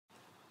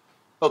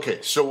Okay,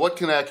 so what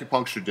can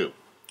acupuncture do?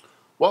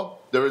 Well,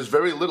 there is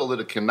very little that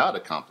it cannot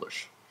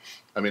accomplish.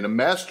 I mean, a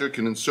master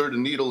can insert a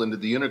needle into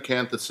the inner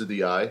canthus of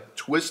the eye,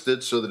 twist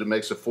it so that it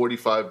makes a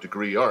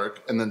 45-degree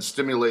arc, and then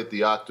stimulate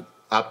the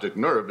optic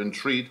nerve and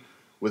treat,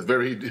 with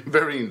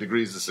varying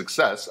degrees of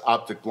success,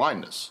 optic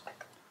blindness.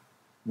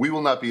 We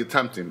will not be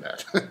attempting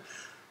that.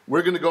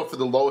 We're going to go for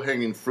the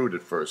low-hanging fruit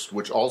at first,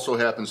 which also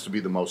happens to be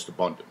the most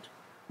abundant: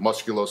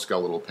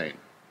 musculoskeletal pain.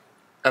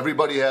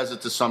 Everybody has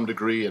it to some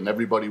degree, and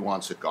everybody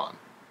wants it gone.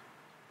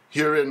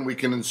 Herein, we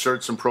can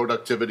insert some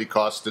productivity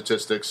cost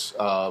statistics,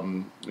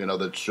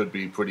 that should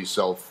be pretty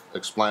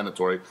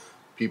self-explanatory.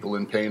 People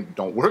in pain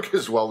don't work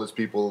as well as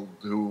people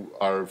who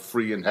are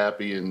free and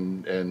happy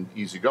and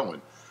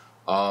easygoing.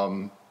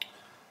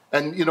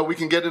 We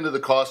can get into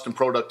the cost and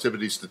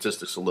productivity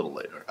statistics a little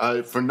later.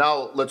 For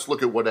now, let's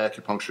look at what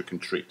acupuncture can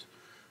treat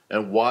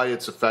and why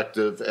it's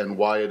effective and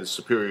why it is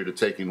superior to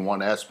taking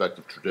one aspect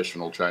of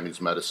traditional Chinese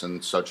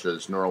medicine, such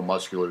as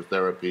neuromuscular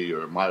therapy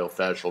or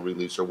myofascial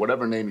release or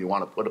whatever name you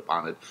want to put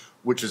upon it,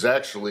 which is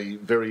actually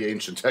very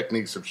ancient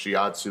techniques of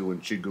shiatsu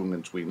and qigong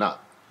and tui na.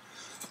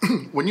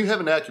 When you have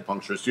an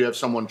acupuncturist, you have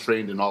someone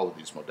trained in all of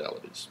these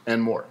modalities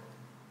and more.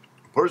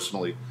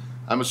 Personally,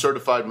 I'm a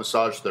certified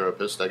massage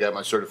therapist. I got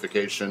my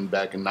certification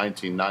back in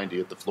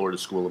 1990 at the Florida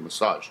School of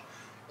Massage,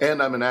 and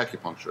I'm an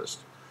acupuncturist.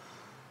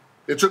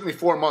 It took me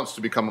 4 months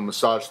to become a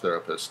massage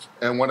therapist,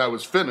 and when I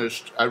was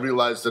finished, I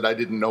realized that I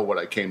didn't know what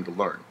I came to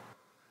learn.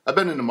 I've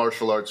been into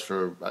martial arts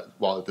for,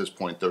 at this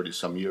point,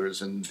 30-some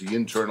years, and the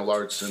internal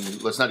arts,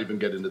 and let's not even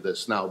get into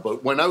this now,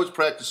 but when I was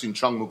practicing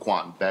Chung Mu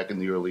Quan back in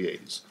the early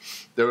 80s,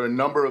 there were a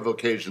number of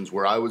occasions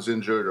where I was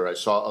injured or I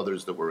saw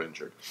others that were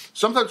injured.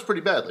 Sometimes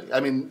pretty badly. I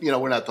mean,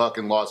 we're not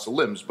talking loss of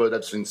limbs, but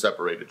I've seen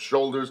separated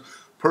shoulders.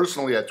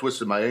 Personally, I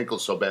twisted my ankle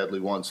so badly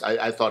once,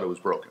 I thought it was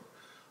broken.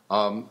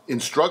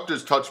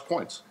 Instructors touch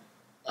points.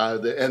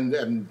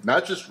 And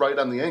not just right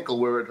on the ankle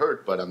where it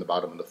hurt, but on the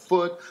bottom of the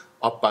foot,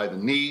 up by the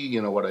knee,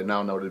 what I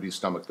now know to be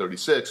stomach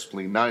 36,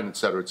 spleen 9, et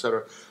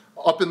cetera,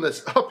 up in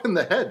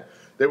the head.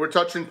 They were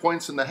touching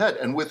points in the head,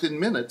 and within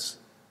minutes,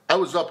 I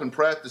was up and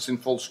practicing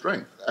full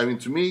strength. I mean,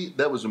 to me,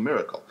 that was a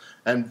miracle.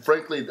 And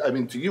frankly,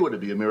 to you, it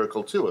would be a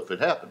miracle too if it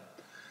happened.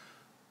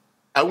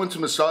 I went to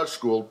massage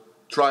school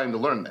trying to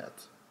learn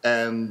that,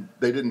 and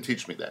they didn't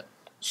teach me that.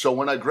 So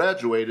when I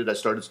graduated, I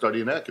started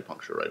studying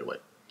acupuncture right away.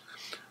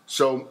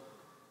 So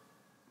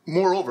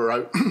moreover,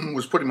 I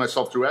was putting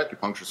myself through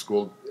acupuncture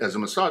school as a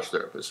massage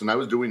therapist, and I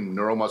was doing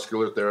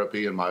neuromuscular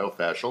therapy and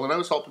myofascial, and I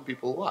was helping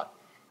people a lot.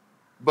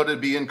 But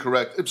it'd be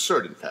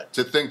absurd, in fact,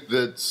 to think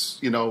that,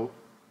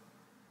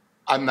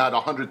 I'm not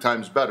 100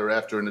 times better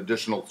after an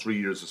additional 3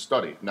 years of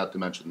study, not to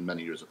mention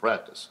many years of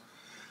practice.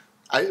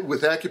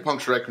 With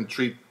acupuncture, I can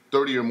treat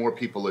 30 or more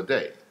people a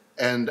day,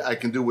 and I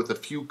can do with a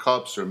few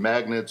cups or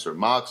magnets or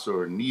mocks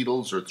or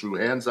needles or through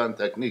hands-on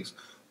techniques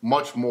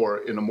much more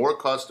in a more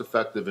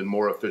cost-effective and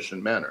more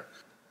efficient manner.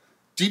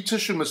 Deep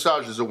tissue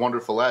massage is a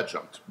wonderful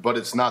adjunct, but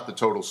it's not the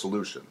total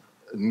solution,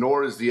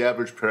 nor is the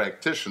average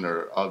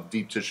practitioner of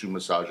deep tissue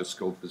massage a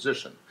skilled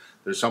physician.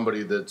 There's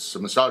somebody that's a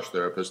massage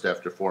therapist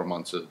after 4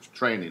 months of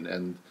training,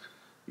 and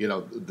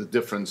the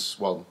difference,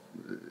 well,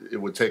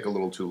 it would take a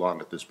little too long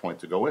at this point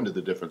to go into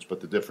the difference,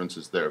 but the difference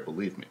is there,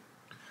 believe me.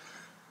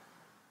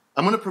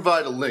 I'm going to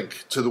provide a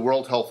link to the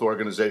World Health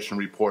Organization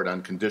report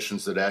on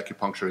conditions that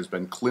acupuncture has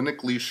been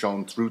clinically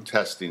shown through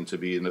testing to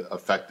be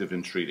effective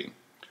in treating.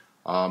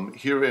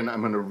 Herein,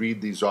 I'm going to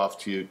read these off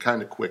to you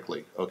kind of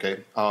quickly,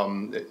 okay?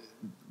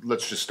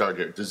 Let's just start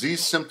here.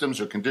 Disease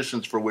symptoms or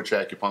conditions for which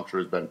acupuncture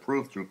has been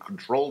proved through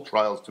controlled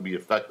trials to be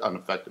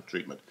effective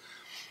treatment.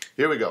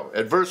 Here we go.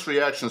 Adverse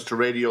reactions to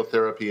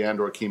radiotherapy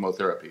and or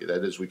chemotherapy.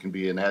 That is, we can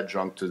be an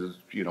adjunct to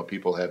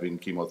people having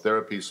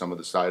chemotherapy, some of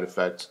the side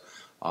effects.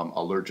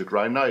 Allergic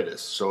rhinitis.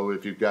 So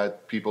if you've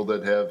got people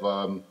that have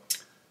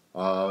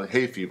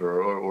hay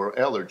fever or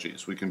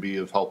allergies, we can be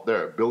of help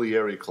there.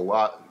 Biliary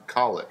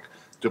colic,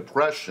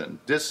 depression,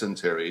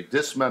 dysentery,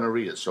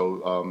 dysmenorrhea.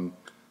 So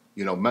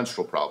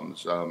menstrual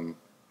problems,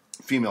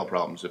 female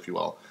problems, if you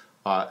will.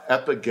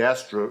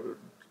 Epigastralgia,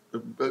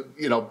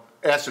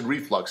 acid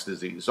reflux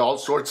disease, all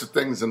sorts of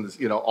things,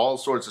 and all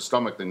sorts of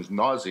stomach things,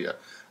 nausea.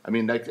 I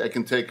mean, I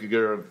can take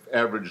care of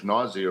average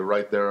nausea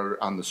right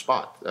there on the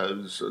spot.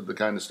 The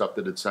kind of stuff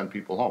that had sent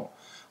people home.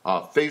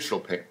 Facial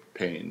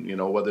pain,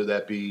 whether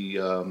that be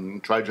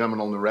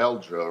trigeminal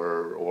neuralgia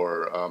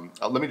or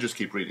let me just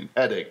keep reading.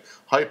 Headache,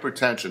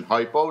 hypertension,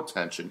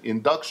 hypotension,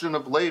 induction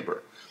of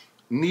labor,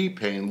 knee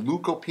pain,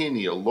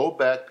 leukopenia, low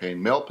back pain,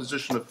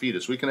 malposition of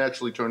fetus. We can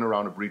actually turn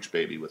around a breech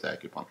baby with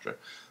acupuncture.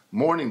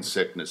 Morning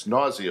sickness,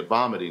 nausea,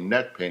 vomiting,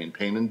 neck pain,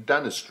 pain in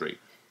dentistry,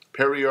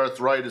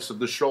 periarthritis of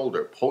the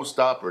shoulder,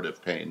 post-operative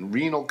pain,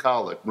 renal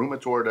colic,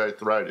 rheumatoid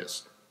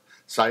arthritis,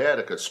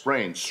 sciatica,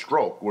 sprain,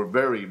 stroke. We're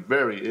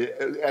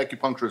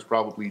acupuncture is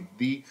probably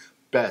the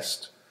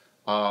best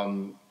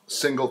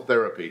single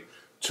therapy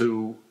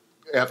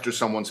after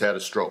someone's had a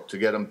stroke, to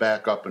get them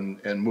back up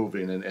and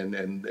moving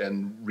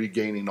and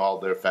regaining all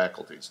their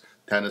faculties.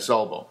 Tennis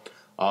elbow.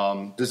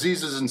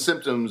 Diseases,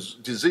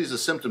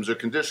 symptoms, or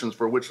conditions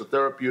for which the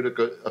therapeutic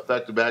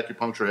effect of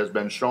acupuncture has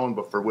been shown,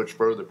 but for which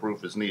further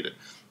proof is needed.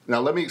 Now,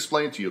 let me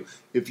explain to you.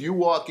 If you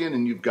walk in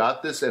and you've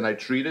got this and I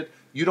treat it,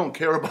 you don't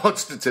care about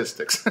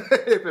statistics.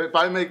 If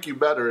I make you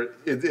better,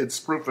 it's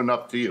proof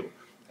enough to you.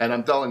 And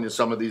I'm telling you,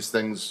 some of these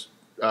things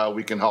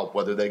we can help,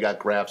 whether they got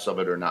graphs of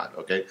it or not,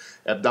 okay?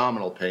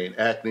 Abdominal pain,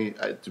 acne,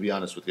 to be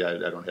honest with you,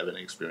 I don't have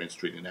any experience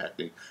treating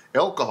acne.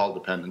 Alcohol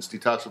dependence,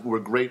 detox, we're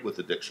great with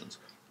addictions.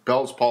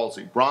 Bell's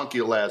palsy,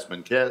 bronchial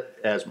asthma,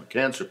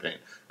 cancer pain,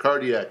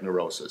 cardiac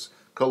neurosis,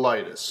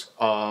 colitis,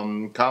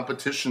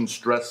 competition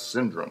stress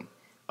syndrome.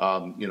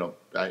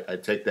 I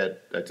take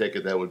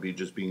it that would be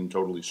just being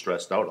totally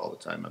stressed out all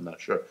the time. I'm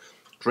not sure.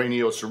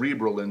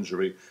 Craniocerebral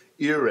injury,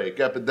 earache,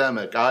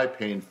 epidemic, eye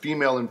pain,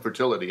 female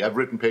infertility. I've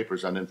written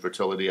papers on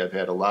infertility. I've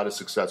had a lot of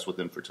success with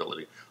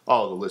infertility.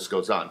 Oh, the list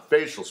goes on.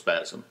 Facial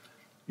spasm,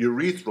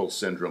 urethral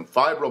syndrome,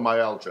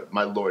 fibromyalgia.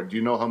 My Lord, do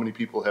you know how many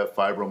people have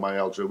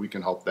fibromyalgia? We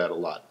can help that a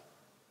lot.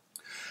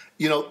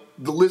 The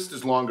list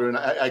is longer, and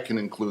I can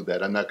include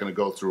that. I'm not going to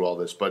go through all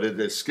this, but it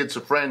is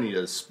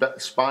schizophrenia,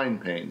 spine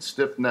pain,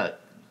 stiff neck,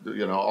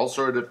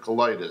 ulcerative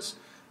colitis,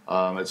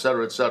 et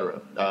cetera, et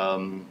cetera.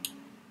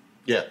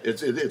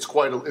 It's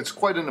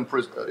quite an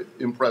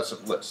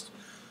impressive list.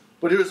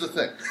 But here's the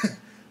thing.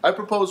 I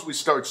propose we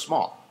start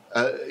small.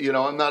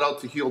 I'm not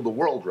out to heal the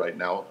world right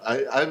now.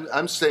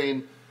 I'm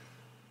saying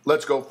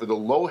let's go for the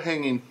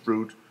low-hanging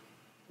fruit,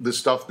 the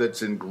stuff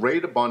that's in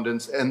great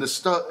abundance, and the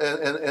stuff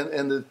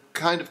and the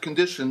kind of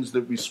conditions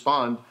that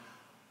respond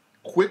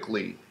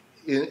quickly.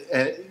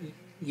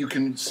 You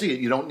can see it.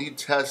 You don't need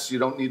tests. You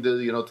don't need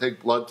to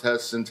take blood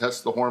tests and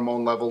test the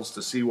hormone levels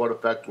to see what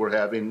effect we're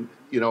having.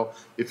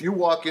 If you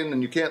walk in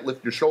and you can't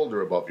lift your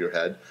shoulder above your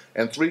head,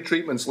 and 3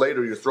 treatments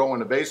later you're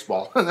throwing a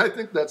baseball, I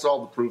think that's all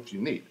the proof you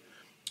need.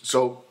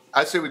 So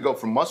I say we go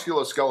from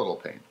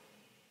musculoskeletal pain,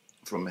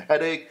 from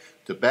headache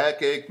to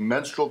backache,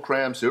 menstrual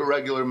cramps,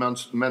 irregular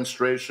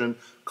menstruation,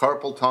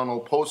 carpal tunnel,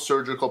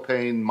 post-surgical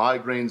pain,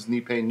 migraines, knee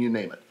pain, you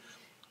name it.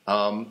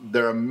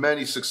 There are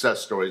many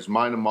success stories,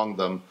 mine among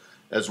them,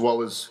 as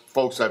well as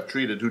folks I've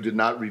treated who did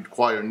not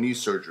require knee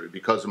surgery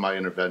because of my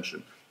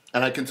intervention.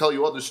 And I can tell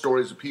you other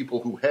stories of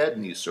people who had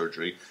knee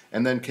surgery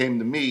and then came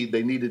to me.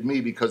 They needed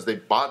me because they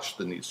botched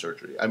the knee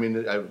surgery. I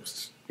mean,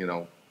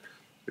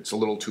 it's a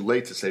little too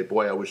late to say,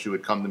 boy, I wish you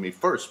had come to me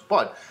first.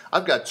 But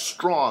I've got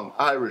strong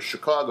Irish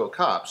Chicago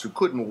cops who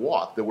couldn't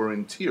walk, that were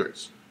in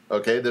tears,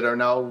 okay, that are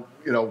now,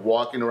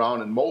 walking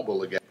around and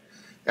mobile again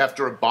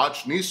after a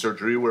botched knee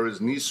surgery where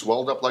his knee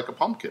swelled up like a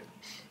pumpkin.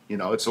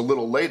 It's a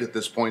little late at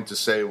this point to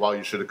say, well,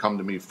 you should have come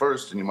to me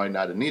first and you might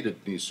not have needed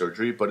knee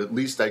surgery, but at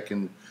least I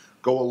can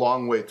go a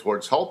long way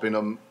towards helping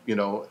him,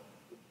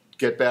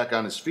 get back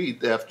on his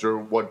feet after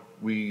what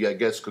we, I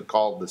guess, could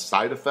call the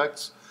side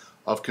effects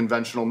of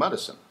conventional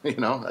medicine.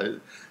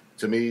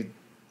 To me,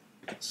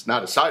 it's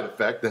not a side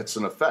effect, that's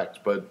an effect,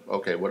 but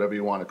okay, whatever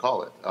you want to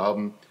call it.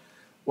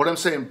 What I'm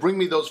saying, bring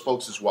me those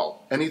folks as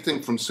well.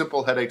 Anything from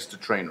simple headaches to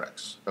train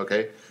wrecks,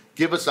 okay?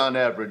 Give us on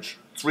average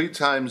 3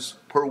 times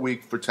per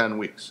week for 10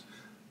 weeks.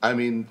 I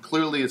mean,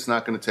 clearly it's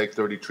not going to take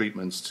 30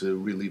 treatments to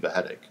relieve a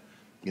headache,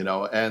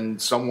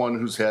 and someone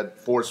who's had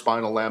 4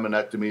 spinal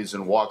laminectomies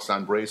and walks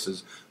on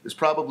braces is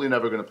probably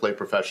never going to play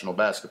professional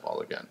basketball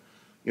again,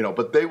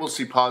 but they will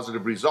see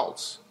positive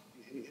results,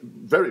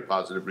 very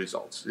positive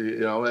results,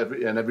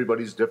 and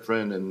everybody's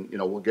different, and,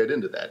 we'll get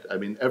into that. I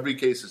mean, every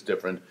case is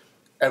different.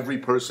 Every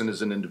person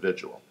is an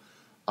individual.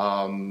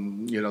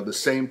 The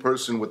same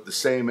person with the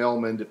same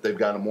ailment, if they've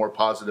got a more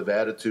positive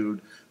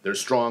attitude, they're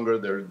stronger,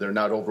 they're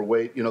not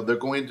overweight,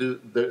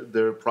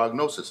 their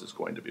prognosis is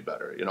going to be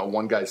better.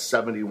 One guy's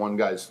 70, one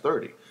guy's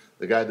 30.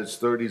 The guy that's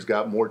 30's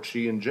got more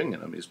chi and jing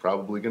in him. He's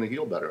probably going to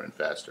heal better and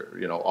faster,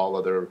 all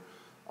other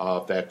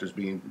factors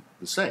being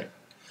the same.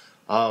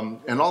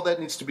 And all that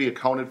needs to be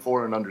accounted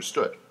for and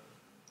understood.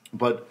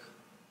 But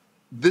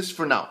this,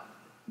 for now,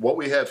 what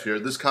we have here,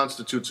 this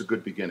constitutes a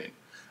good beginning.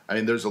 I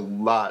mean, there's a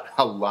lot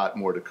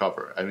more to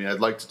cover. I mean, I'd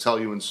like to tell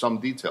you in some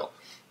detail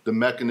the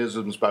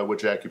mechanisms by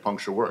which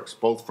acupuncture works,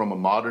 both from a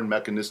modern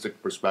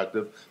mechanistic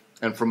perspective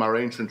and from our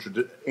ancient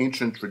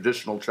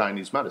traditional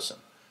Chinese medicine.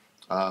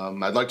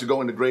 I'd like to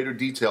go into greater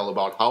detail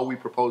about how we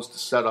propose to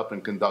set up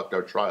and conduct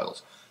our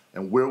trials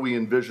and where we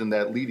envision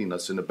that leading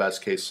us in the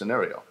best case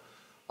scenario.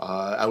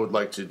 I would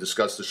like to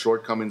discuss the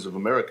shortcomings of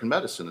American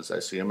medicine as I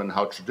see them and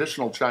how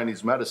traditional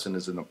Chinese medicine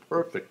is in a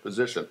perfect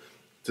position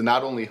to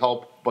not only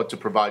help, but to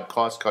provide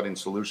cost-cutting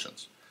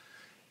solutions.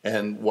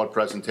 And what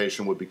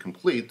presentation would be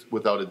complete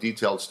without a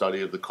detailed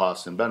study of the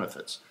costs and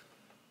benefits.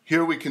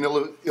 Here we can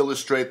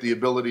illustrate the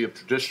ability of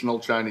traditional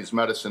Chinese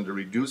medicine to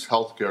reduce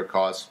healthcare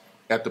costs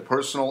at the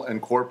personal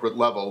and corporate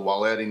level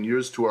while adding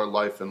years to our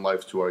life and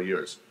life to our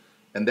years.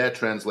 And that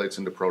translates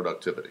into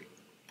productivity.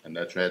 And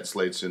that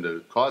translates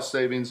into cost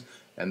savings,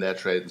 and that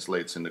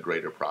translates into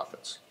greater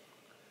profits.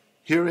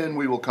 Herein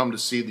we will come to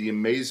see the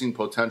amazing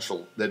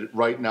potential that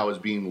right now is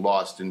being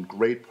lost in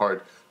great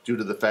part due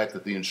to the fact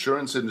that the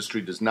insurance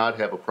industry does not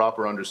have a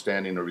proper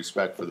understanding or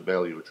respect for the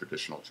value of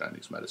traditional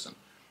Chinese medicine.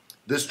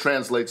 This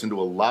translates into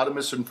a lot of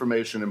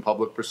misinformation in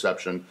public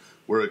perception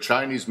where a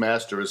Chinese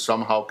master is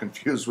somehow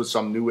confused with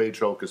some new age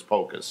hocus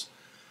pocus.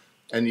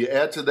 And you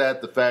add to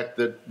that the fact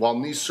that while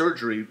knee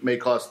surgery may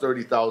cost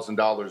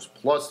 $30,000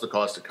 plus the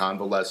cost of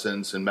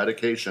convalescence and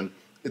medication,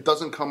 it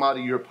doesn't come out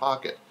of your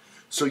pocket.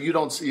 So you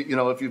don't see,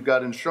 if you've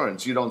got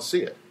insurance, you don't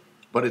see it.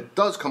 But it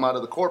does come out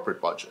of the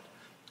corporate budget.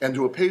 And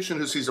to a patient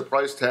who sees a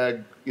price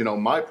tag,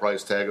 my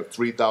price tag of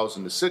 $3,000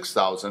 to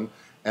 $6,000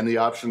 and the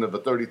option of a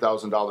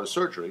 $30,000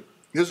 surgery,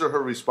 his or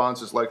her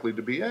response is likely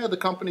to be, the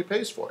company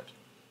pays for it.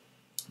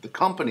 The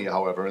company,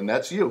 however, and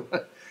that's you,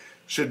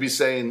 should be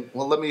saying,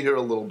 well, let me hear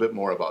a little bit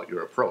more about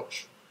your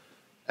approach.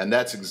 And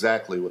that's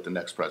exactly what the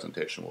next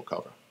presentation will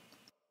cover.